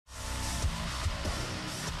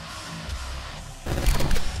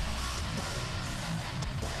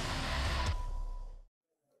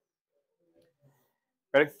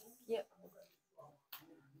Ready? Yep.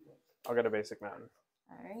 I'll get a basic mountain.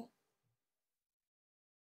 All right.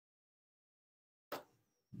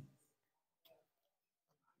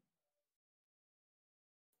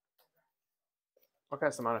 I'll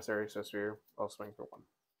cast the Monastery Sphere. I'll swing for 1.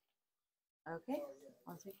 Okay.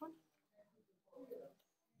 I'll take 1.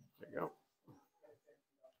 There you go.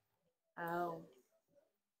 Oh.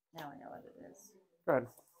 Now I know what it is. Go ahead.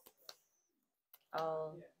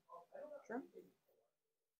 I'll draw.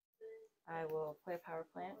 I will play a power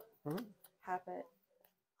plant. Tap it.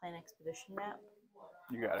 Play an expedition map.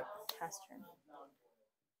 You got it. Pass turn.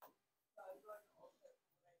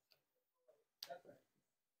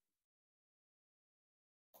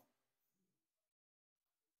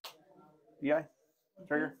 DI.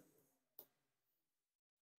 Trigger.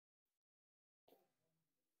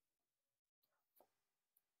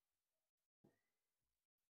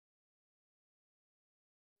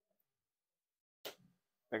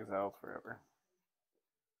 Exiled forever.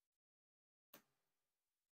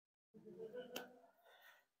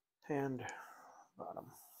 Hand bottom.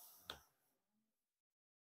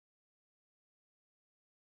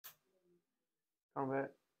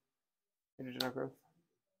 Combat. Intergenetic growth.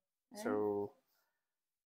 Right. So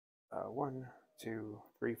 1, 2,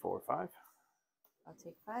 3, 4, 5. I'll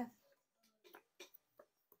take 5.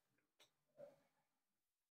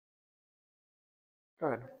 Go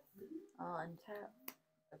ahead. I'll untap.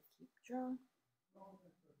 Upkeep draw.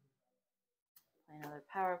 Play another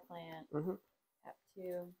power plant. Tap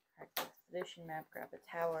 2. Crack the expedition map. Grab a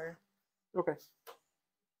tower. Okay.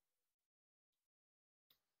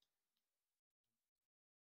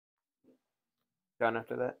 Done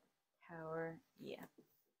after that? Tower. Yeah.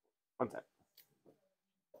 1 tap.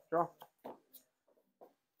 Draw.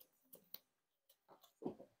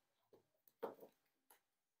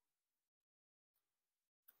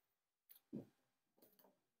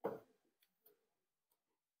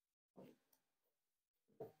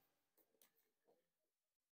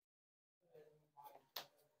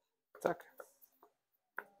 Attack.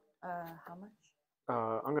 How much?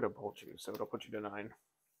 I'm gonna bolt you, so it'll put you to 9.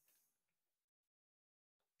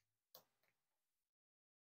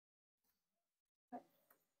 What?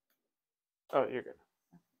 Oh, you're good.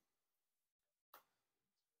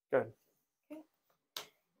 Good. Okay.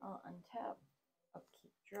 I'll untap.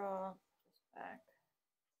 Upkeep draw. Just back.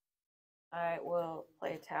 I will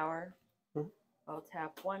play a tower. I'll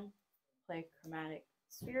tap 1. Play chromatic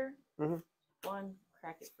sphere. 1.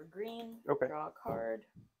 Crack it for green. Okay. Draw a card.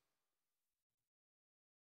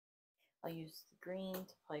 I'll use the green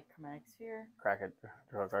to play chromatic sphere. Crack it.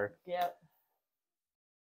 Draw a card. Yep.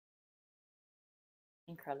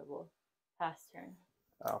 Incredible. Pass turn.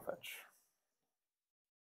 I'll fetch.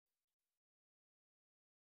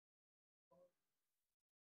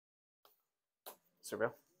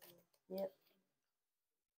 Surveil. Yep.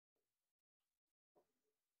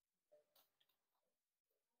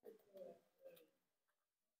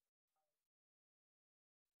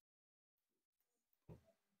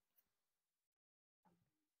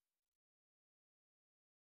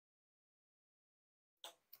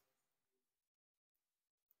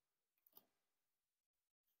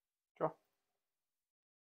 Draw.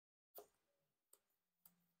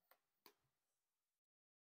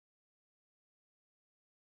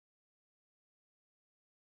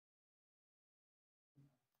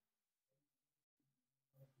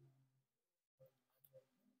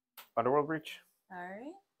 Underworld Breach.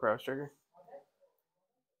 Alright. Prowess trigger.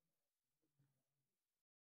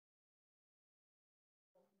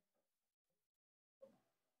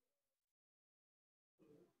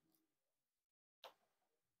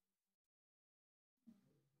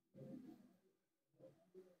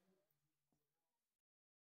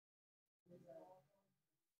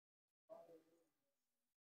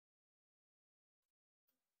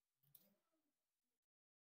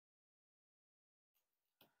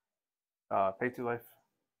 Pay 2 life.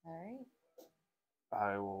 Alright.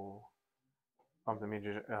 I will pump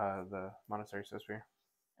the Monastery Sphere.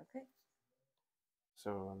 Okay.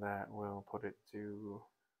 So that will put it to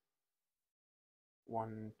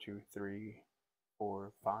 1, 2, 3,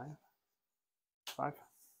 4, 5. 5.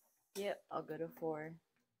 Yep, I'll go to 4.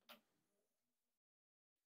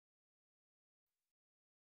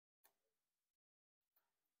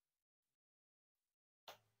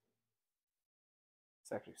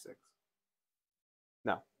 It's actually 6.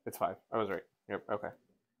 No, it's 5. I was right. Yep. Okay.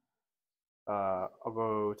 I'll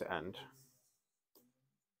go to end.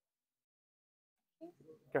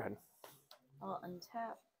 Go ahead. I'll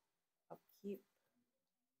untap. Upkeep.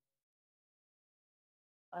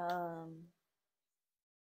 I'll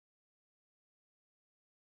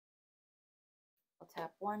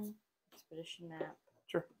tap 1, expedition map.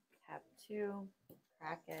 Sure. Tap 2,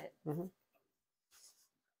 crack it. Mm-hmm.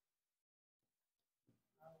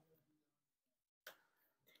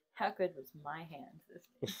 How good was my hand this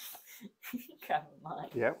game? Come on.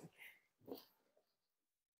 Yep.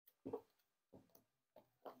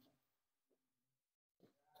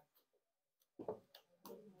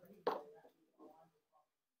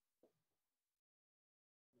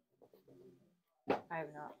 I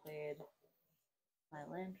have not played my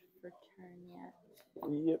land for turn yet.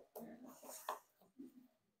 Yep.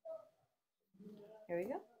 Here we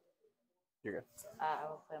go. You're good. I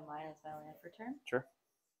will play mine as my land for turn. Sure.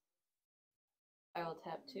 I will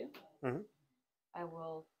tap 2. Mm-hmm. I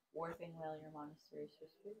will Warping Whale your Monastery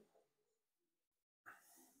Sister.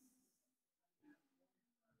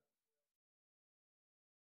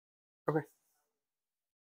 Okay.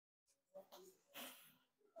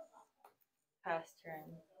 Pass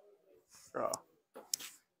turn. Draw.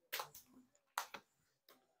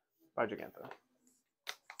 Bye, Giganta.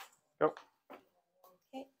 Go.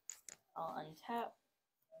 Okay. I'll untap.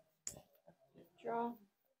 Draw.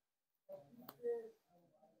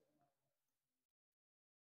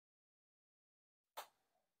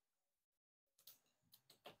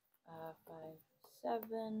 Five,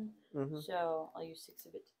 7. Mm-hmm. So I'll use 6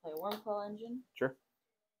 of it to play a Wormcoil Engine. Sure.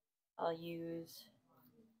 I'll use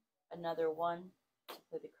another 1 to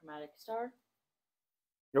play the Chromatic Star.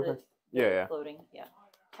 Okay. The Yeah. Floating, yeah.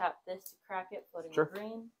 Tap this to crack it, floating Sure. the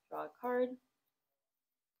green. Draw a card.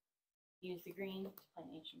 Use the green to play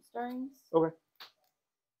Ancient Starrings. Okay.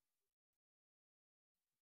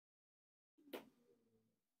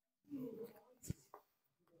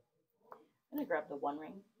 I'm gonna grab the 1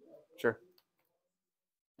 ring. Sure.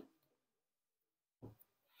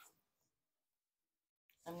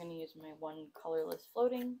 I'm gonna use my 1 colorless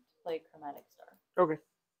floating to play Chromatic Star. Okay.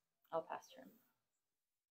 I'll pass turn.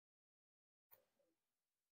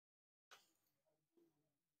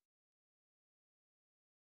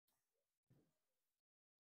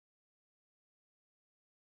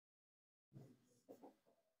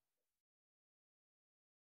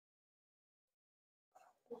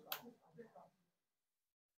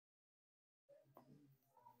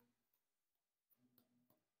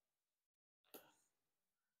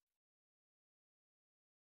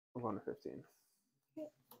 I'm going to 15. Okay.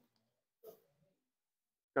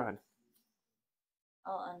 Go ahead.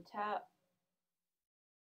 I'll untap.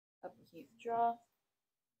 Upkeep, draw.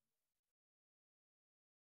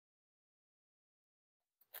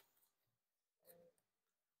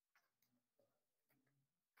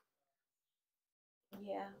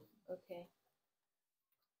 Yeah, okay.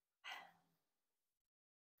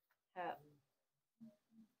 Tap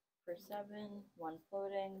for 7, 1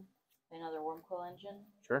 floating, play another Wormcoil Engine.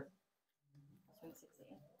 Sure. I'll swing 6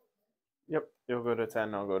 again. Yep. You'll go to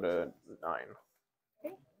 10. I'll go to 9.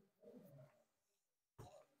 Okay.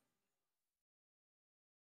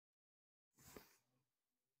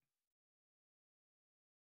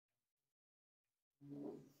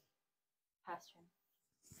 Pass turn.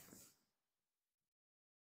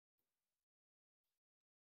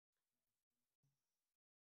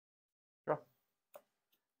 Draw.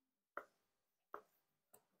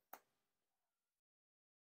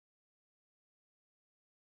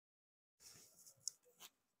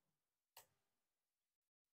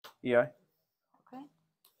 EI. Okay.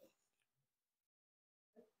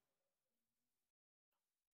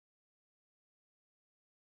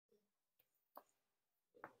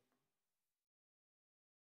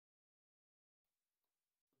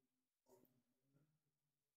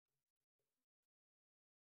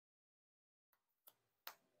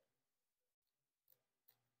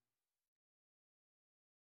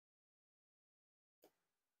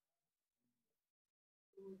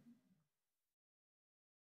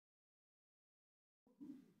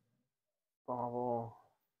 Bobble.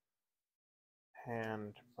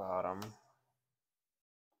 Hand bottom.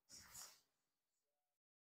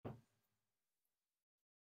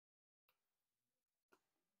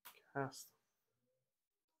 Cast.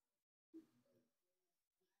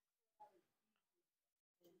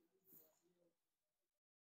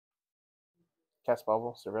 Cast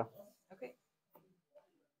bubble. Surveil. Okay.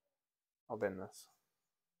 I'll bin this.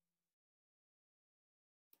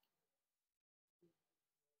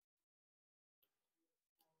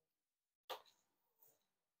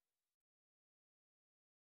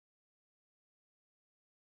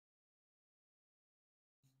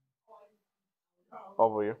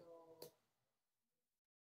 Bubble you.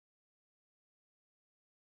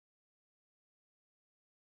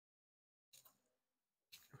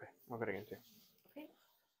 Okay. I'll go again too. Okay.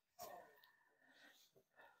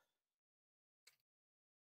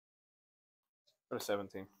 Go to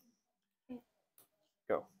 17. Okay.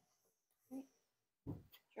 Go. Okay.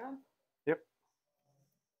 Draw. Yep.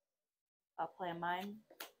 I'll play a mine.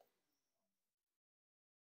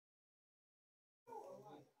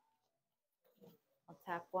 I'll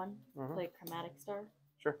tap one. Play Chromatic Star.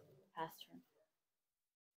 Sure. Pass turn.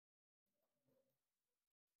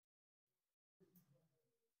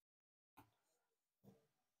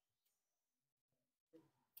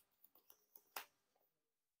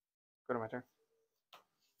 Go to my turn.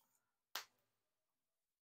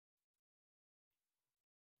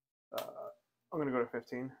 I'm going to go to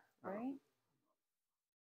 15. All right.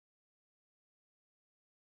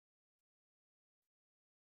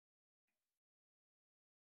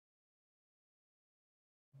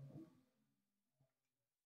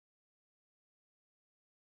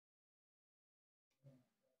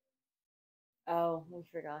 Oh, we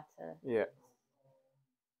forgot to. Yeah.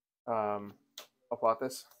 I'll plot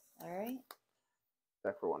this. All right.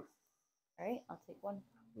 Deck for 1. All right. I'll take 1.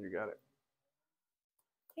 You got it.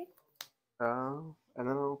 Okay. And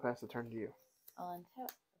then I'll pass the turn to you. I'll untap.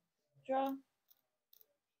 Draw.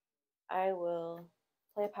 I will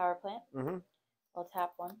play a power plant. I'll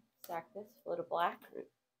tap 1. Sack this. Float a black.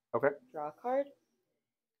 Okay. Draw a card.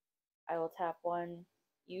 I will tap 1.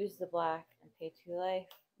 Use the black and pay 2 life.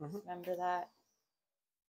 Remember that.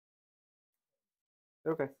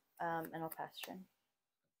 Okay. And I'll pass turn.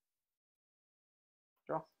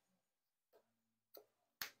 Draw.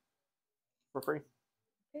 For free.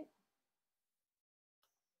 Okay.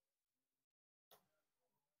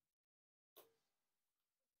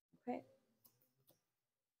 Okay.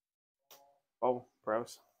 Oh,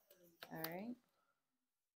 Prowess. All right.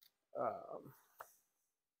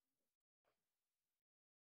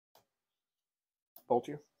 Bolt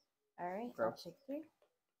you. All right. Prowess. I'll take 3.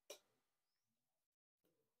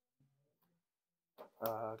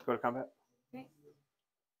 Go to combat. Okay.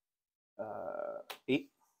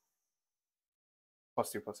 8.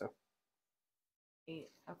 +2 +0.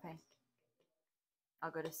 8. Okay.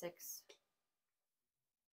 I'll go to 6.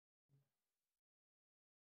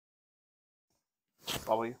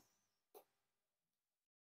 Follow you.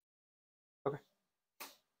 Okay.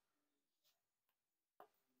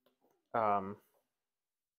 I'll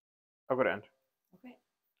go to end. Okay.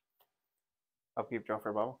 I'll keep draw for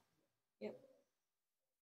a bubble. Yep.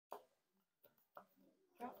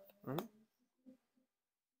 Draw.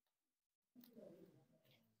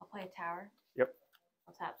 I'll play a tower. Yep.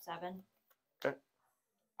 I'll tap 7. Okay.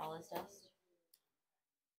 All is dust.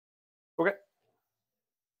 Okay.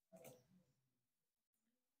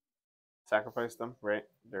 Sacrifice them, right?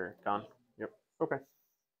 They're gone. Yep. Okay.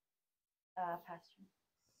 Pass turn.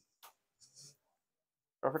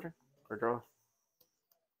 Draw for turn. Or draw.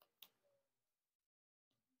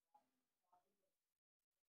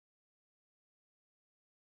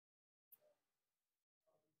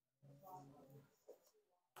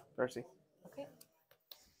 Darcy. Okay.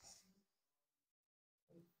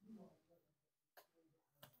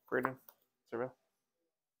 Braden. Surveil.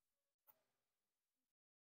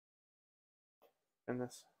 In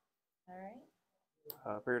this. All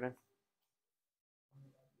right. Braden.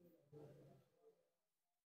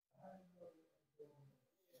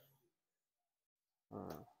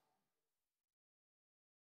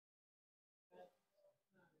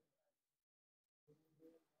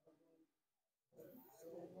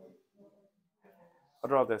 I'll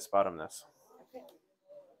draw this, bottom this. Okay.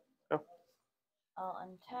 Go. I'll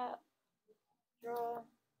untap. Draw.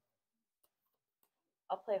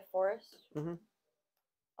 I'll play a forest.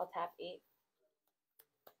 I'll tap 8.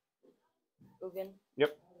 Ugin.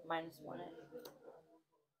 Yep. -1 it.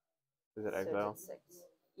 Is it So exile? it's at 6.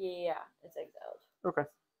 Yeah, it's exiled. Okay.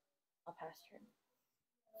 I'll pass turn.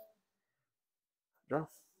 Draw.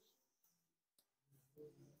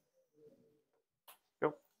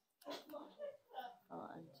 Go. I'll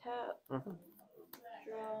untap.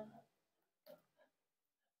 Draw.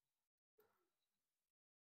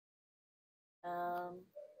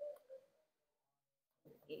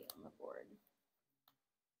 8 on the board.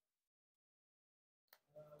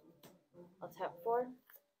 I'll tap 4.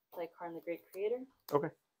 Play Karn the Great Creator. Okay.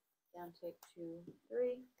 Down, take 2,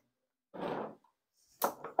 3.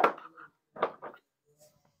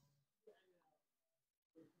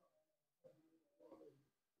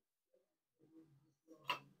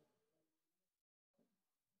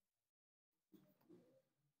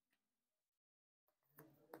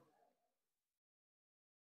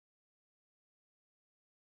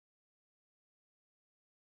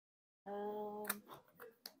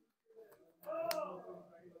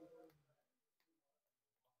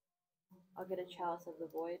 I'll get a Chalice of the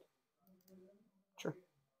Void. Sure.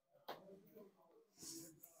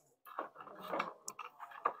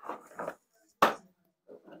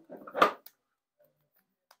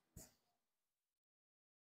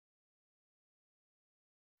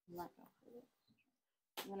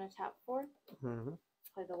 I'm gonna tap 4. Mm-hmm.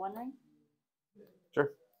 Play the 1 ring.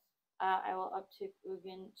 Sure. I will uptick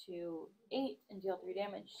Ugin to 8 and deal 3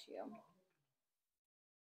 damage to you.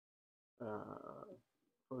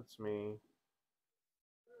 Puts me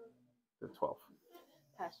to 12.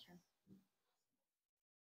 Pass turn.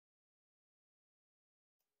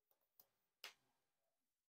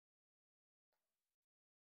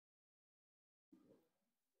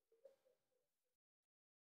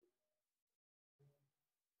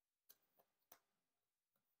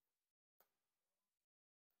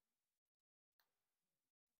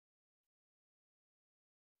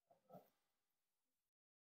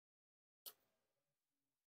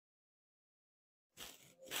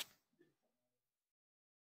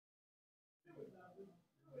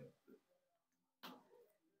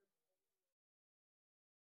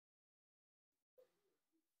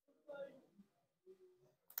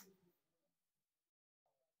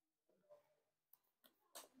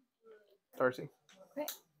 Darcy. Okay.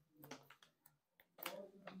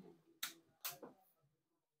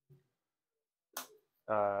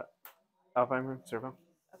 Alpine Moon, Servo.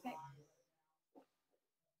 Okay.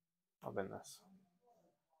 I'll bin this.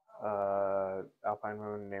 Alpine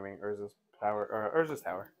Moon naming Urza's Tower, or Urza's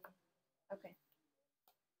Tower. Okay.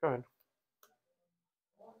 Go ahead.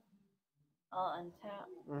 I'll untap.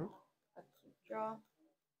 Mm-hmm. Upkeep draw.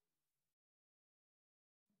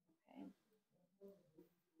 Okay.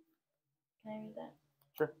 Can I read that?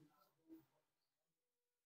 Sure.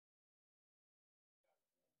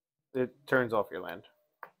 It turns off your land.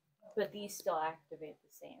 But these still activate the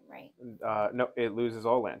same, right? No, it loses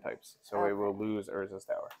all land types, so Okay. it will lose Urza's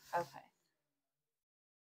Tower. Okay.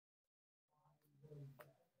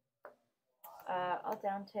 I'll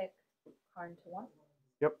down tick Karn to 1.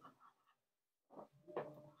 Yep.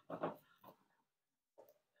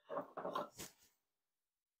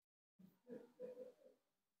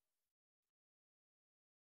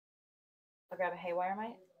 I'll grab a Haywire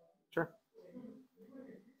Mite. Sure.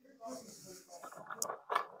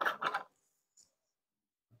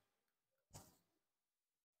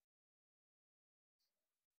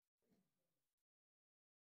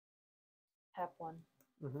 Tap 1.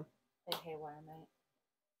 Mm-hmm. Play Haywire Mite.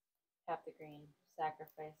 Tap the green.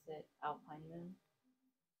 Sacrifice it. Alpine Moon.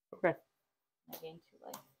 Okay. I gain 2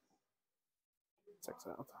 life. 6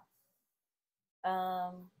 out.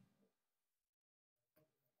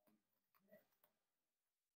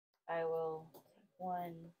 I will tap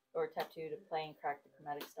 1 or tap 2 to play and crack the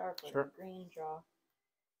chromatic star. Play Sure. green, draw.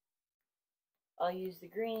 I'll use the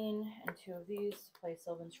green and 2 of these to play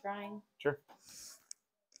Sylvan Scrying. Sure.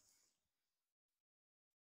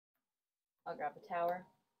 I'll grab a tower.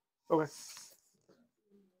 Okay.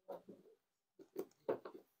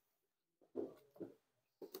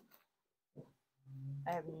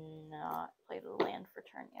 I have not played a land for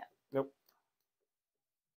turn yet. Nope.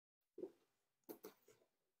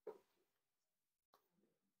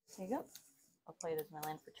 Here you go. I'll play it as my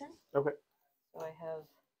land for turn. Okay. So I have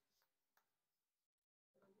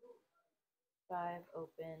 5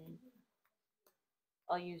 open.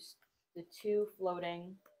 I'll use the 2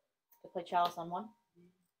 floating to play Chalice on 1.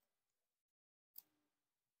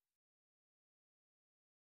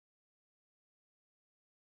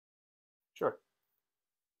 Sure.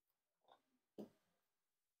 So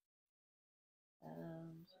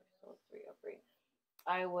still 3 upgrade.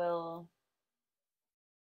 I will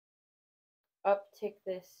uptick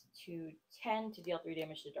this to 10 to deal 3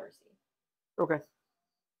 damage to Darcy. Okay.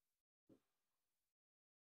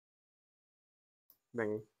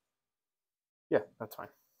 Binging. Yeah, that's fine.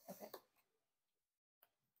 Okay.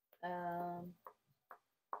 I'll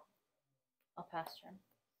pass turn.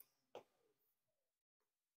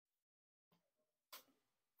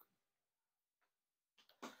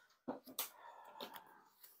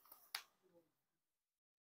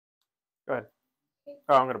 Go ahead. Okay.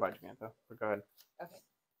 Oh, I'm gonna buy Giganta, but go ahead. Okay.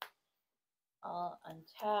 I'll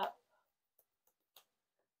untap.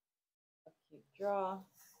 Upkeep draw.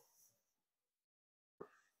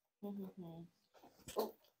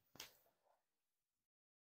 Oh.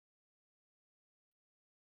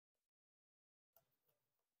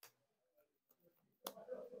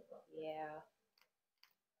 Yeah.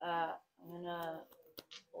 I'm gonna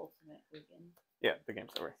ultimate Ugin. Yeah, the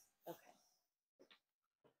game's over.